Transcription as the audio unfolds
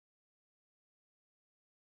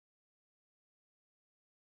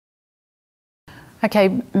Okay,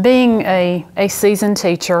 being a seasoned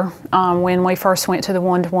teacher, when we first went to the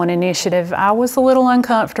one-to-one initiative, I was a little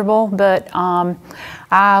uncomfortable, but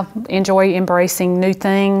I enjoy embracing new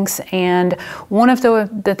things. And one of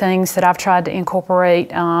the things that I've tried to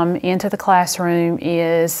incorporate into the classroom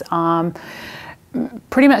is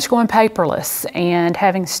pretty much going paperless and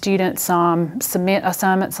having students submit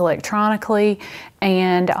assignments electronically,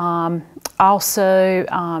 and also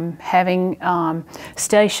having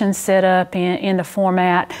stations set up in the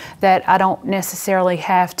format that I don't necessarily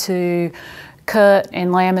have to cut and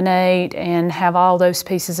laminate and have all those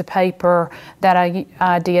pieces of paper that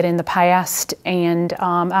I did in the past. And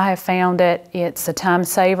I have found that it's a time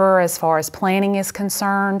saver as far as planning is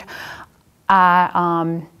concerned.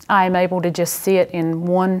 I am able to just sit in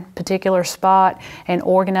one particular spot and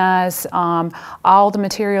organize all the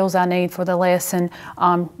materials I need for the lesson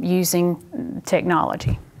using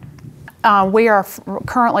technology. We are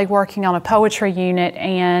currently working on a poetry unit,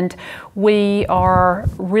 and we are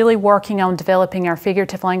really working on developing our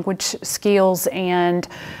figurative language skills and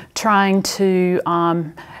trying to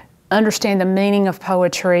understand the meaning of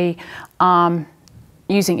poetry,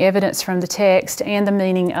 using evidence from the text and the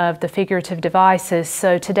meaning of the figurative devices.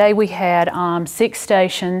 So today we had 6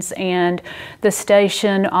 stations, and the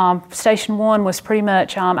station 1 was pretty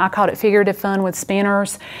much, I called it figurative fun with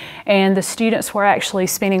spinners, and the students were actually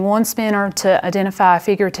spinning one spinner to identify a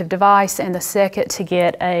figurative device and the second to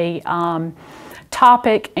get a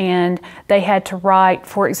topic, and they had to write,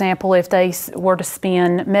 for example, if they were to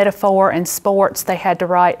spin metaphor and sports, they had to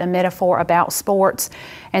write a metaphor about sports,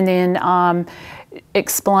 and then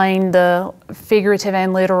explain the figurative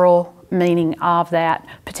and literal meaning of that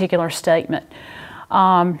particular statement.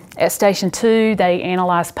 At Station 2, they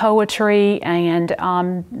analyzed poetry, and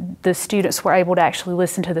the students were able to actually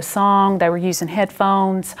listen to the song. They were using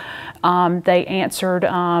headphones. They answered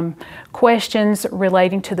questions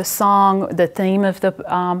relating to the song, the theme of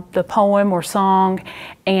the poem or song,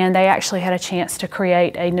 and they actually had a chance to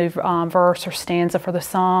create a new verse or stanza for the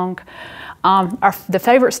song. The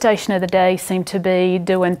favorite station of the day seemed to be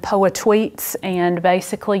doing poetweets and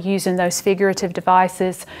basically using those figurative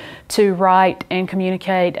devices to write and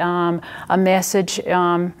communicate a message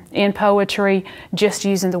in poetry, just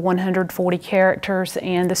using the 140 characters.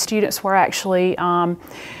 And the students were actually, I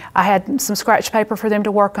had some scratch paper for them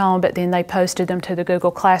to work on, but then they posted them to the Google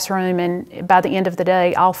Classroom, and by the end of the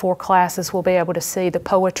day, all 4 classes will be able to see the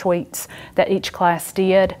poetweets that each class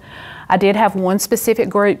did. I did have one specific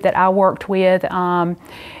group that I worked with,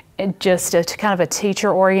 just kind of a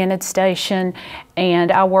teacher-oriented station,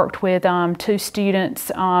 and I worked with 2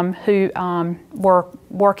 students who were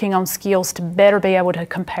working on skills to better be able to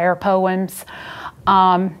compare poems.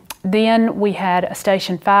 Then we had a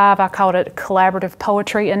Station 5, I called it collaborative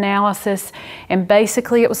poetry analysis, and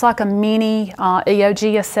basically it was like a mini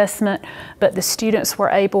EOG assessment, but the students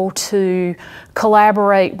were able to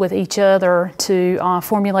collaborate with each other to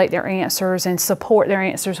formulate their answers and support their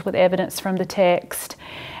answers with evidence from the text.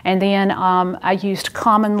 And then I used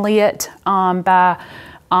Common Lit by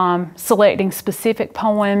selecting specific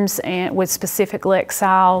poems and with specific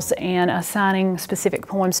lexicals and assigning specific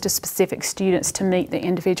poems to specific students to meet the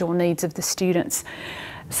individual needs of the students.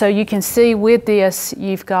 So you can see with this,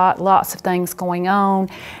 you've got lots of things going on,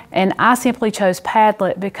 and I simply chose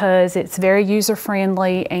Padlet because it's very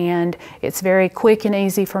user-friendly and it's very quick and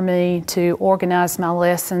easy for me to organize my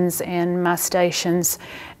lessons and my stations.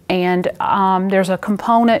 And there's a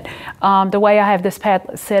component, the way I have this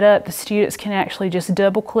Padlet set up, the students can actually just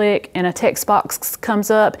double click and a text box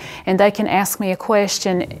comes up and they can ask me a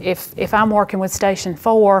question. If I'm working with Station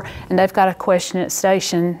 4 and they've got a question at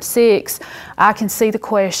Station 6, I can see the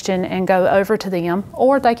question and go over to them,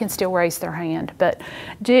 or they can still raise their hand. But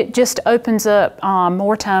it just opens up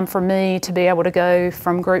more time for me to be able to go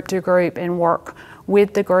from group to group and work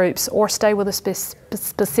with the groups, or stay with a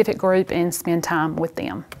specific group and spend time with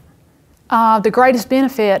them. The greatest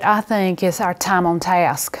benefit, I think, is our time on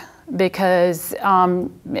task, because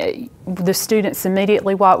the students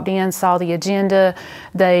immediately walked in, saw the agenda,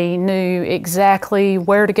 they knew exactly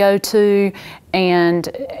where to go to, and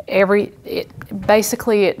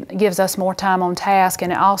basically it gives us more time on task,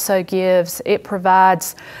 and it also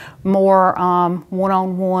provides more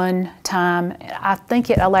one-on-one time. I think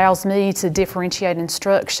it allows me to differentiate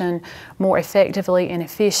instruction more effectively and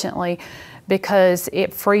efficiently, because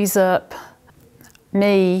it frees up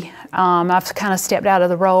me. I've kind of stepped out of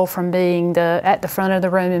the role from being at the front of the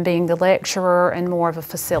room and being the lecturer and more of a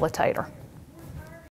facilitator.